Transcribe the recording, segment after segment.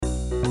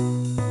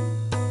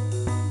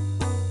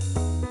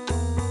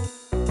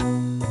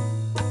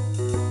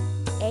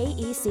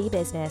AEC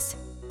Business,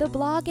 the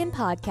blog and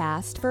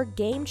podcast for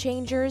game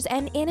changers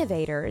and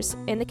innovators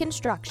in the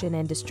construction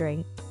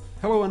industry.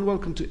 Hello and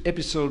welcome to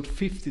episode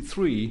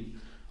 53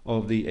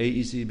 of the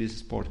AEC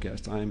Business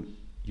Podcast. I'm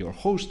your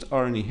host,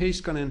 Arni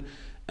Heiskanen,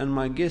 and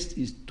my guest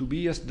is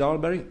Tobias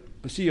Dahlberg,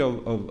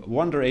 CEO of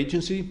Wonder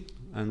Agency,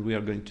 and we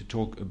are going to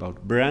talk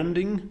about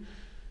branding,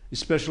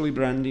 especially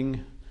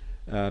branding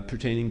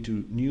pertaining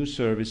to new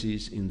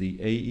services in the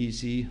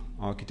AEC,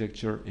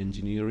 architecture,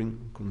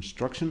 engineering,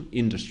 construction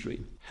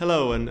industry.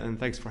 Hello, and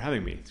thanks for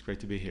having me. It's great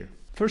to be here.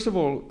 First of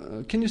all,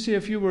 can you say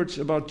a few words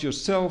about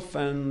yourself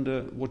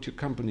and what your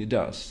company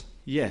does?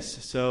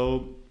 Yes,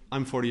 so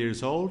I'm 40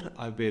 years old.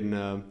 I've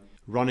been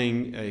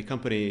running a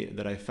company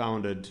that I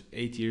founded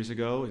 8 years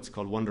ago. It's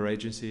called Wonder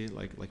Agency,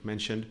 like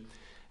mentioned.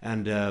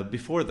 And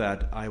before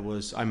that,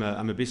 I'm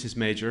a business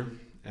major.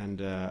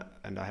 And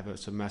I have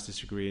some master's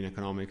degree in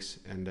economics,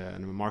 and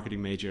I'm a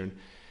marketing major.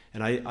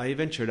 And I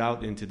ventured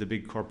out into the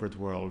big corporate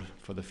world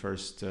for the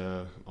first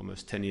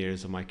almost 10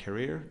 years of my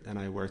career. And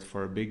I worked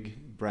for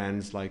big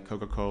brands like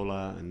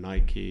Coca-Cola and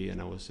Nike, and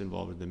I was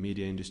involved in the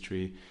media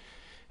industry.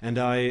 And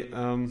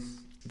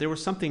there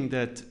was something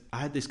that I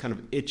had this kind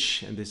of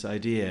itch and this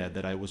idea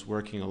that I was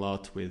working a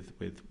lot with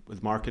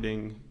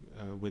marketing,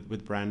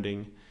 with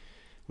branding,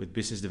 with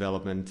business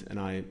development. And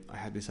I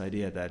had this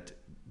idea that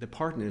the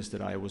partners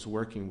that I was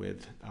working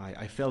with,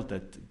 I felt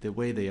that the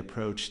way they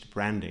approached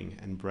branding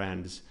and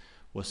brands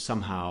was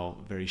somehow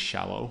very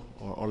shallow,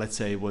 or let's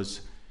say it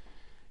was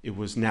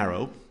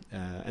narrow,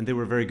 and they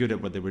were very good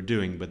at what they were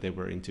doing, but they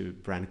were into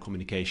brand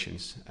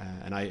communications.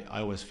 And I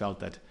always felt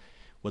that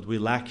what we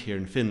lack here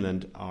in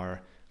Finland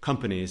are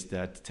companies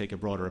that take a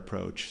broader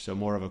approach, so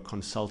more of a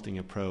consulting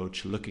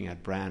approach, looking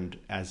at brand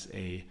as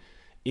a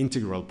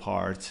integral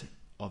part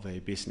of a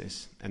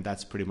business. And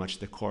that's pretty much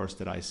the course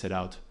that I set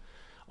out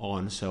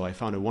on. So I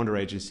founded Wonder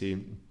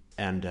Agency,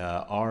 and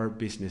our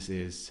business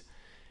is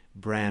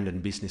brand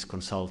and business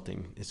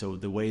consulting. So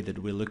the way that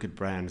we look at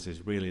brands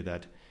is really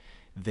that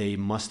they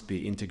must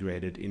be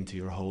integrated into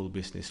your whole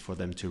business for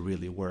them to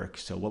really work.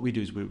 So what we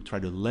do is we try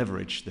to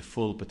leverage the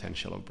full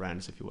potential of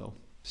brands, if you will.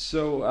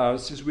 So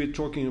since we're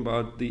talking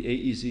about the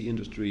AEC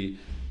industry,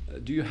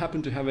 do you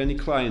happen to have any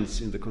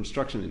clients in the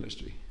construction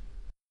industry?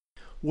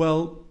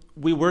 Well,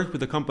 we work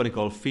with a company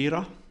called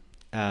Fira,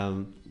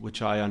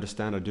 which I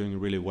understand are doing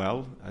really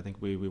well. I think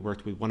we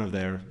worked with one of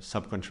their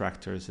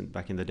subcontractors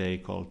back in the day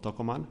called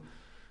Tokoman,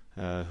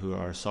 who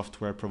are a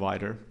software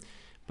provider.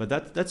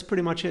 But that's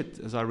pretty much it,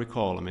 as I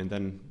recall. I mean,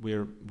 then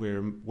we're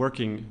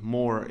working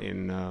more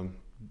in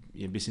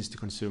business to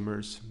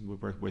consumers. We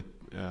work with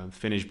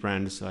Finnish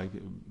brands, like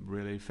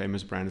really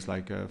famous brands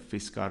like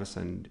Fiskars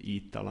and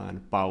Iittala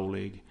and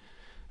Paulig,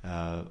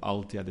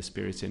 Altia, the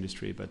spirits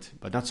industry,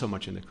 but not so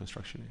much in the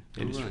construction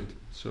industry. All right.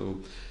 So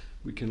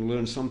we can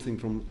learn something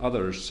from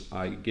others,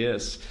 I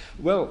guess.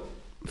 Well,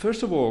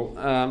 first of all,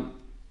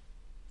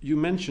 you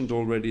mentioned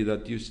already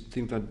that you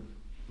think that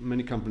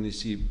many companies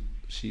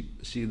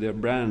see their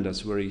brand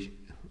as a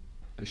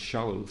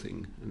shallow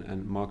thing,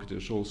 and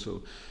marketers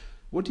also.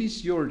 What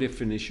is your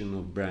definition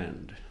of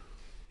brand?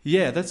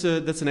 Yeah, that's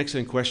an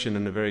excellent question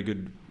and a very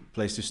good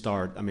place to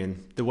start. I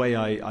mean, the way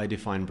I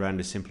define brand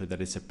is simply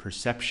that it's a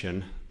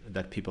perception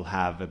that people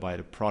have about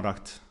a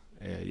product,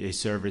 a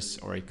service,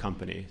 or a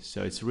company.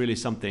 So it's really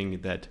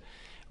something that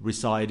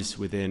resides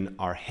within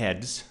our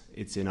heads.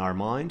 It's in our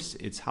minds.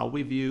 It's how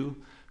we view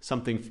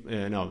something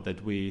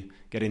that we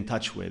get in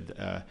touch with.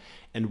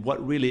 And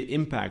what really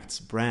impacts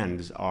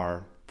brands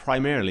are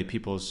primarily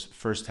people's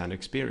first-hand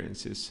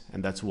experiences,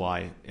 and that's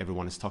why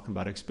everyone is talking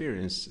about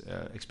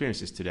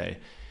experiences today.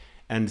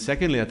 And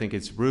secondly, I think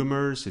it's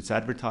rumors, it's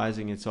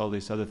advertising, it's all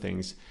these other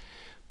things.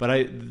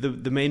 But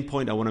the main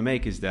point I want to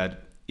make is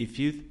that if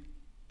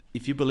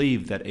you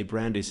believe that a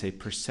brand is a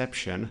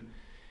perception,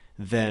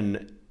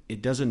 then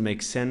it doesn't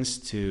make sense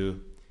to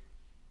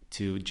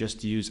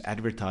just use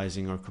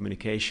advertising or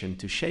communication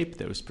to shape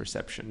those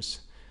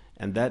perceptions.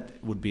 And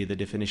that would be the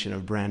definition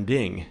of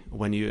branding.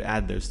 When you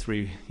add those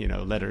three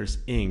letters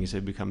ing, so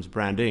it becomes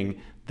branding.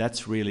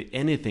 That's really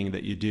anything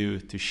that you do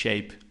to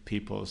shape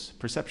people's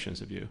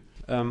perceptions of you.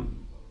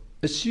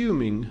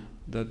 Assuming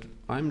that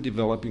I'm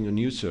developing a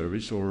new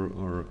service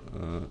or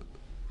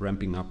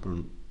ramping up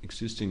an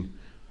existing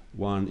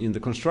one in the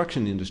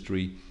construction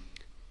industry,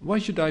 why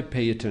should I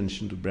pay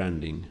attention to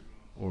branding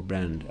or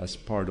brand as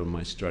part of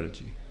my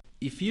strategy?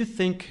 If you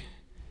think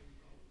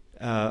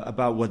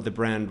about what the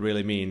brand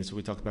really means,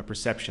 we talked about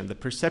perception. The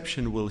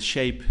perception will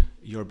shape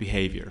your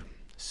behavior.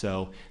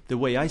 So the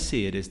way I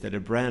see it is that a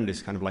brand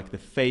is kind of like the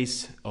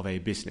face of a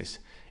business.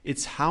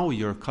 It's how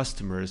your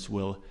customers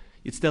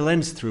it's the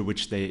lens through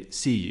which they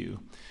see you.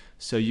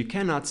 So you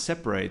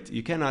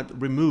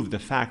cannot remove the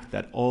fact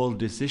that all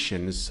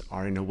decisions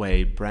are in a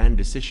way brand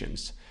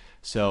decisions.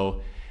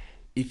 So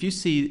if you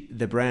see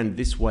the brand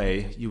this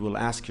way, you will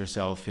ask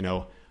yourself,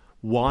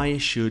 why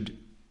should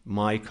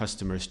my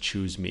customers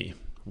choose me?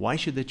 Why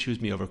should they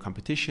choose me over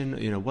competition?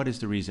 What is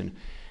the reason?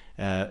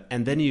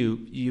 And then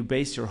you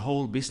base your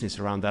whole business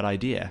around that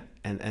idea,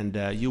 and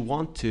you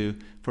want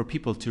for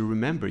people to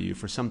remember you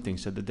for something,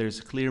 so that there's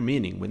a clear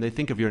meaning. When they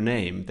think of your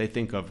name, they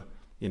think of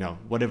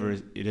whatever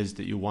it is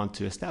that you want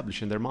to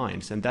establish in their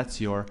minds, and that's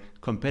your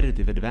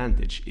competitive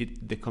advantage.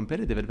 The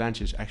competitive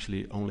advantage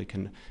actually only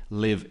can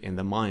live in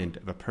the mind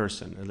of a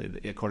person,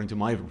 according to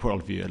my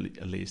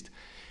worldview at least.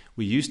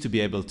 We used to be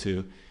able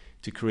to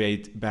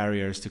create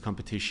barriers to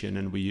competition,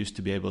 and we used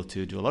to be able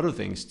to do a lot of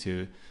things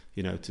to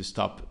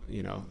stop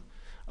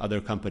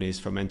other companies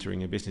from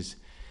entering a business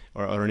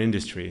or an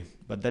industry,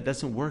 but that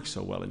doesn't work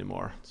so well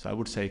anymore. So I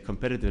would say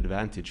competitive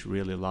advantage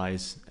really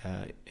lies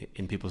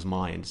in people's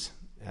minds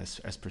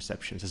as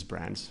perceptions, as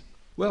brands.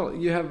 Well,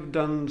 you have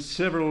done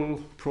several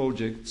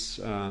projects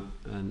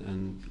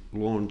and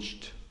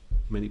launched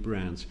many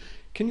brands.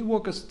 Can you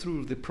walk us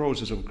through the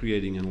process of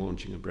creating and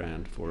launching a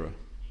brand for,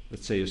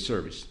 let's say, a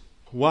service?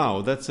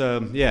 Wow, that's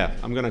I'm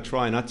going to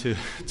try not to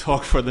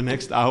talk for the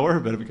next hour,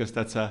 but because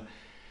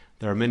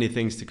there are many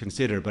things to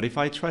consider. But if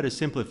I try to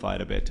simplify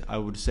it a bit, I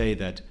would say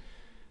that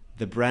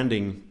the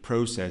branding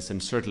process,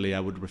 and certainly I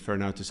would refer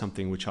now to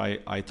something which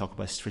I talk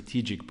about,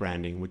 strategic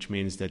branding, which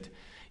means that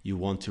you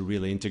want to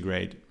really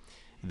integrate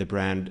the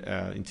brand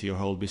into your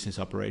whole business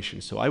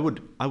operation. So I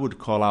would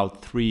call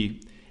out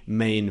three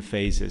main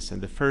phases.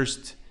 And the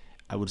first,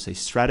 I would say,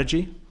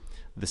 strategy.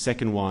 The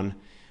second one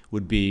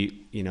would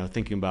be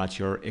thinking about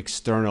your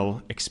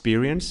external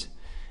experience,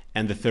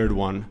 and the third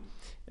one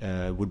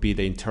would be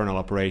the internal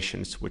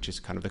operations, which is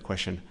kind of the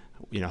question,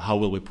 how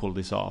will we pull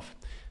this off?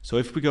 So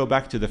if we go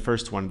back to the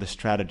first one, the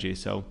strategy.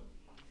 So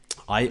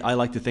I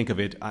like to think of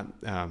it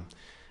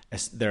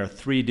as there are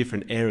three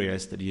different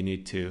areas that you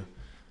need to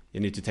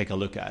take a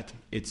look at.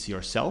 It's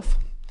yourself,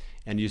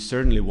 and you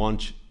certainly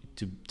want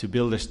to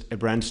build a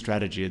brand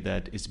strategy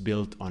that is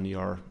built on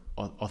your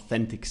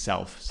authentic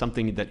self,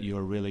 something that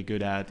you're really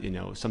good at,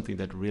 something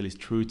that really is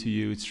true to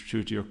you, it's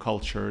true to your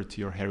culture,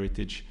 to your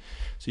heritage.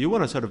 So you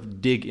want to sort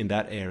of dig in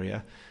that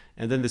area.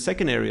 And then the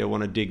second area I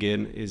want to dig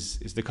in is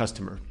the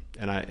customer.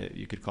 And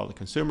you could call it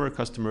consumer,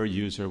 customer,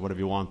 user, whatever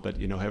you want, but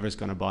whoever's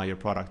going to buy your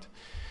product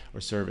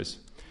or service.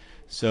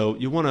 So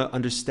you want to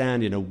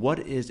understand,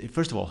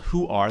 first of all,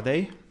 who are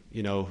they?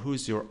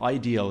 Who's your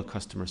ideal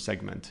customer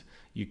segment?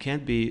 You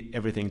can't be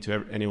everything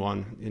to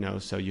anyone,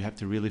 so you have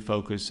to really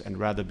focus and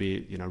rather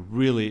be,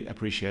 really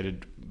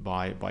appreciated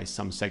by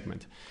some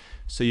segment.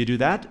 So you do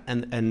that,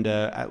 and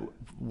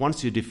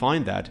once you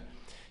define that,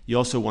 you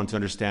also want to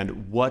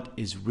understand what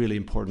is really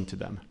important to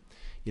them.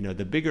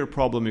 The bigger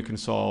problem you can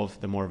solve,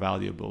 the more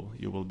valuable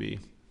you will be.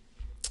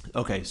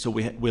 Okay, so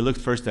we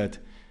looked first at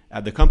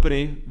the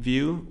company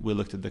view, we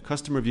looked at the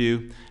customer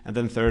view, and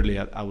then thirdly,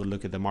 I would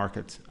look at the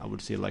market. I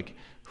would see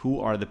who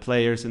are the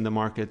players in the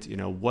market?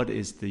 What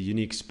is the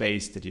unique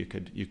space that you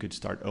could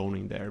start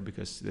owning there?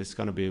 Because it's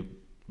going to be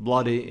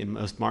bloody in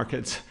most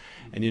markets,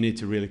 and you need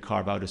to really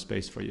carve out a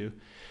space for you.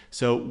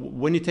 So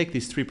when you take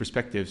these three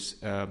perspectives,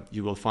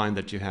 you will find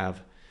that you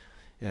have,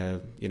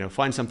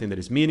 find something that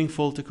is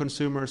meaningful to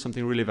consumers,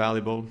 something really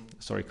valuable.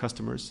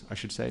 Customers, I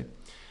should say.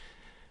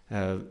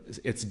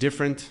 It's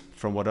different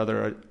from what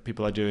other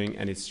people are doing,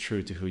 and it's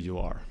true to who you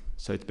are.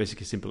 So it's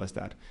basically simple as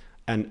that.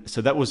 And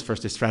so that was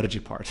first the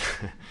strategy part.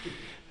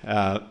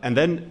 And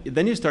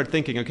then you start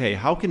thinking, okay,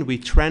 how can we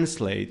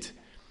translate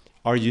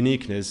our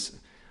uniqueness,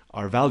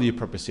 our value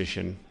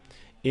proposition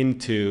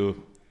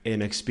into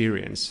an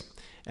experience?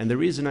 And the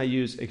reason I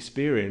use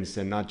experience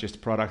and not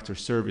just product or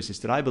service is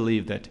that I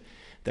believe that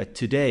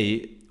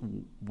today,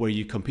 where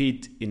you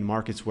compete in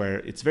markets where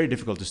it's very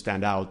difficult to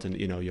stand out, and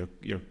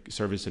your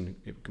service and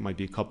it might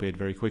be copied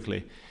very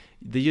quickly,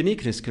 the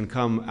uniqueness can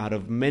come out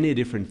of many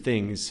different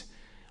things,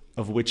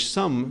 of which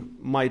some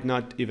might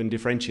not even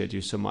differentiate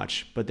you so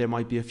much, but there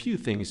might be a few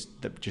things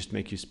that just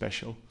make you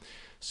special.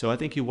 So I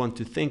think you want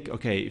to think,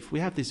 okay, if we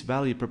have this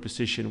value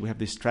proposition, we have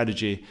this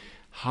strategy,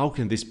 how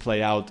can this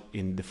play out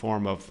in the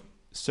form of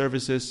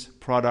services,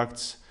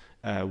 products,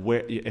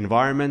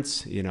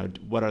 environments,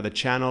 what are the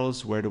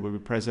channels, where do we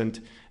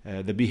present,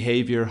 the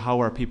behavior, how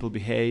our people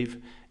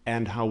behave,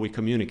 and how we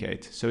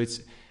communicate. So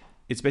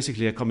it's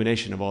basically a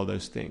combination of all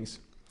those things.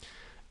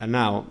 And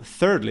now,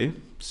 thirdly,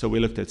 so we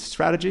looked at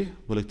strategy,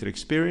 we looked at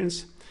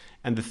experience,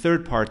 and the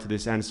third part to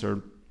this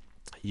answer,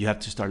 you have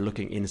to start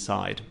looking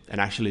inside. And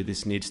actually,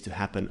 this needs to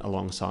happen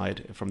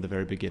alongside from the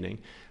very beginning.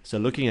 So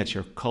looking at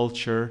your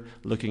culture,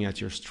 looking at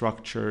your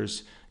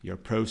structures, your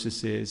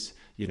processes,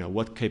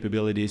 what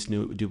capabilities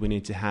do we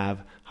need to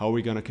have, how are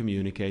we going to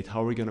communicate,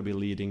 how are we going to be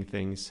leading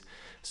things.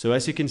 So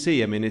as you can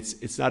see,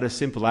 it's not a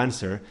simple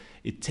answer.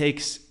 It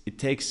takes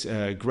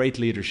great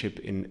leadership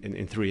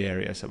in three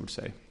areas, I would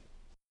say.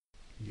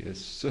 Yes,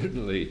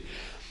 certainly.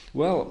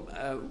 Well,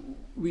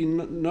 we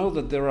know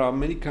that there are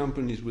many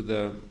companies with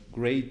a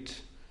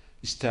great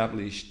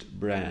established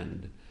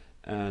brand,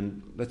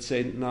 and let's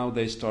say now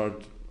they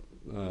start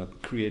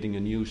creating a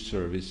new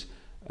service.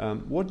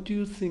 What do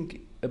you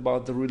think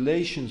about the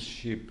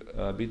relationship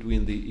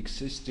between the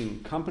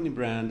existing company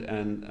brand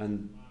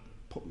and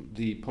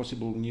the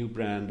possible new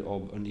brand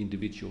of an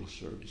individual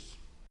service?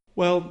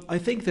 Well, I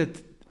think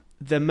that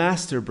the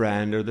master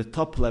brand or the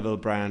top level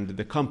brand,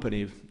 the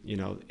company,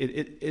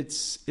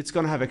 it's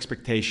going to have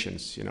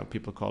expectations.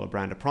 People call a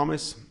brand a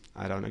promise.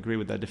 I don't agree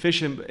with that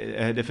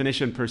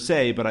definition per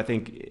se, but I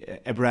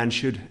think a brand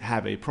should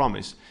have a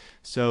promise.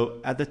 So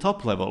at the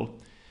top level,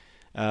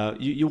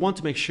 you want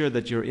to make sure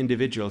that your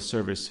individual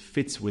service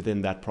fits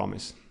within that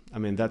promise. I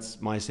mean, that's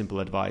my simple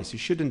advice. You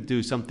shouldn't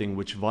do something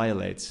which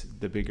violates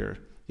the bigger,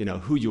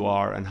 who you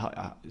are, and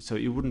how, so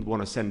you wouldn't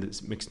want to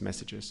send mixed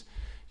messages.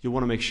 You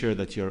want to make sure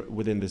that you're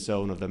within the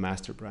zone of the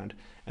master brand.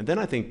 And then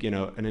I think,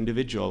 an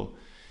individual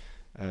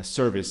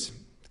service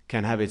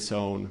can have its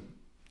own,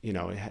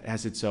 it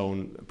has its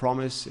own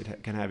promise,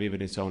 it can have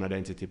even its own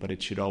identity, but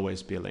it should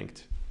always be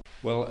linked.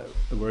 Well,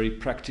 a very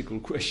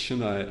practical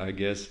question, I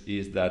guess,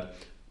 is that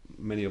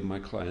many of my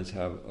clients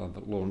have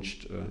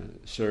launched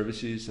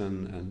services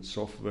and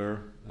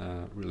software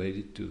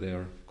related to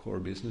their core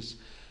business.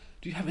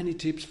 Do you have any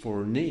tips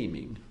for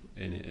naming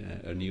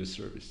a new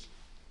service?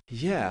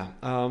 Yeah,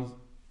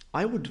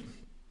 I would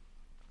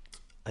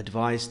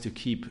advise to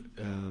keep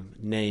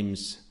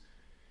names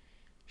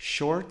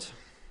short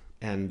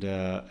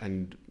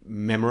and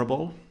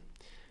memorable,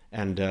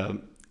 and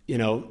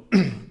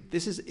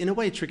this is in a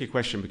way a tricky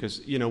question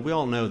because we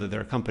all know that there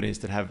are companies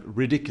that have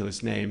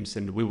ridiculous names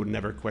and we would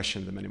never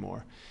question them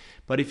anymore.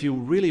 But if you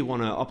really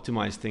want to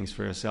optimize things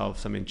for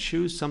yourselves,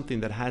 choose something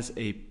that has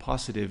a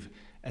positive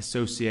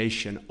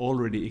association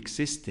already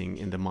existing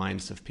in the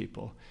minds of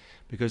people.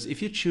 Because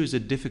if you choose a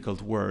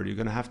difficult word, you're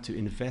going to have to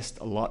invest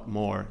a lot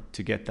more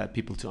to get that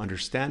people to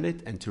understand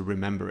it and to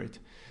remember it.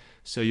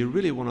 So you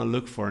really want to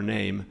look for a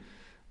name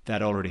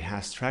that already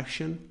has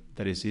traction,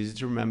 that is easy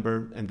to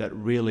remember, and that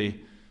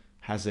really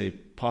has a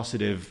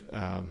positive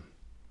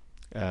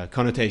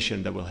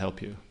connotation that will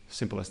help you.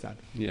 Simple as that.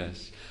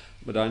 Yes,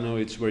 but I know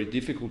it's very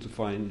difficult to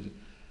find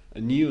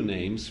new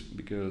names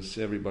because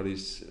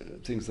everybody's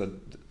thinks that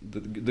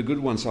the good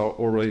ones are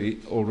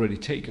already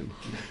taken.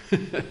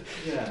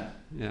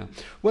 Yeah.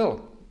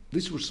 Well,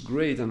 this was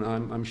great, and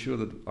I'm sure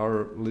that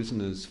our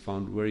listeners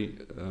found very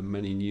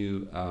many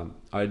new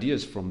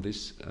ideas from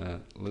this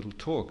little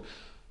talk.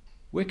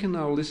 Where can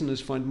our listeners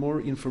find more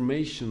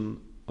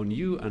information on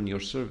you and your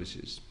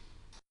services?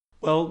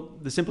 Well,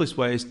 the simplest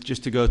way is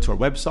just to go to our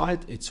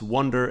website. It's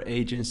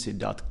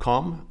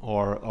wonderagency.com,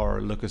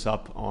 or look us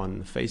up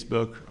on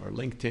Facebook or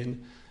LinkedIn.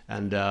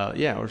 And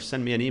or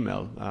send me an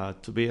email,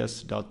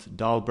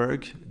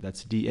 tobias.dahlberg,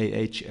 that's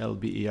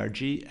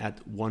DAHLBERG,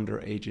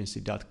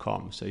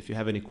 @wonderagency.com. So if you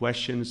have any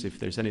questions, if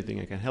there's anything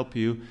I can help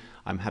you,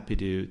 I'm happy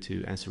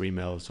to answer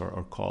emails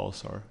or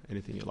calls or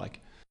anything you like.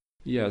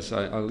 Yes,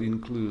 I'll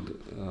include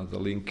the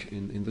link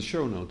in the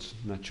show notes,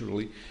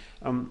 naturally.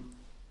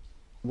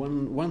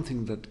 One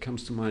thing that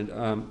comes to mind,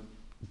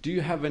 do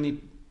you have any,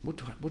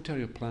 what are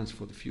your plans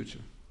for the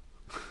future?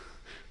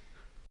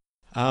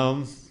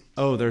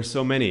 There's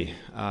so many.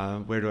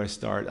 Where do I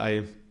start?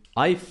 I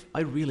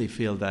really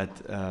feel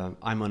that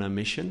I'm on a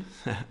mission,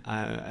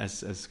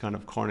 as kind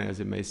of corny as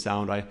it may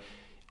sound.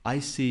 I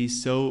see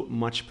so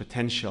much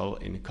potential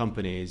in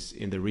companies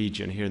in the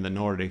region here in the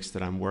Nordics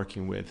that I'm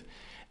working with.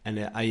 And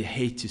I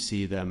hate to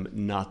see them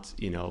not,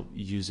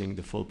 using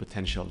the full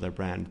potential of their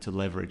brand to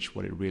leverage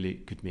what it really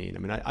could mean.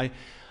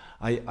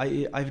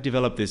 I've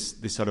developed this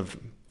sort of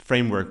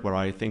framework where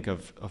I think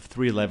of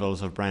 3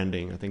 levels of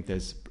branding. I think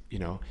there's,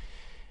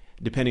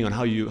 depending on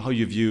how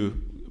you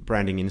view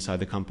branding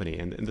inside the company,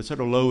 and the sort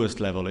of lowest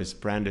level is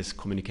brand as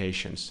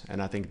communications, and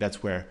I think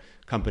that's where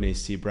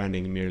companies see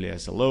branding merely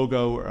as a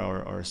logo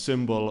or a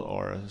symbol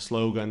or a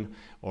slogan,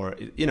 or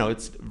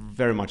it's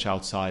very much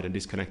outside and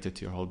disconnected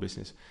to your whole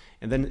business.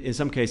 And then in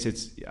some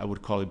cases, I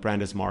would call it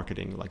brand as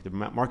marketing. Like the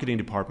marketing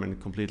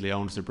department completely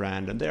owns the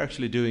brand, and they're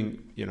actually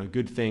doing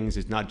good things.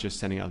 It's not just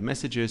sending out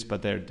messages,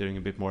 but they're doing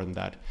a bit more than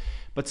that.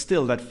 But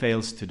still, that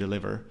fails to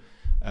deliver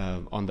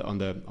on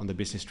the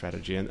business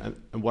strategy. And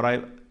what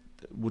I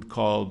would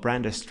call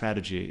brand as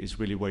strategy is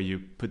really where you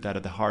put that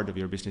at the heart of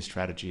your business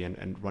strategy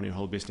and run your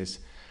whole business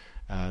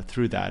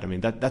through that.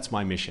 That's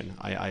my mission.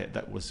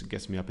 That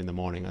gets me up in the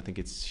morning. I think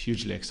it's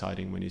hugely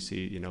exciting when you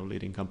see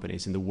leading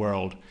companies in the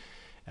world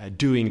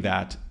doing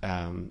that,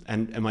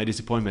 and my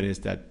disappointment is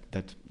that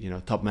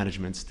top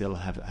management still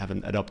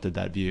haven't adopted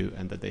that view,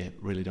 and that they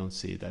really don't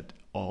see that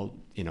all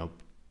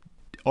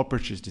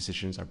purchase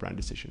decisions are brand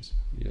decisions.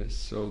 Yes,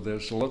 so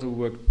there's a lot of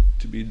work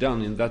to be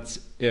done in that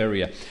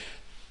area.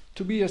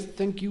 Tobias,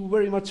 thank you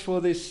very much for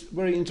this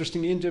very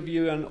interesting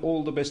interview, and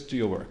all the best to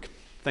your work.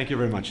 Thank you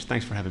very much.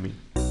 Thanks for having me.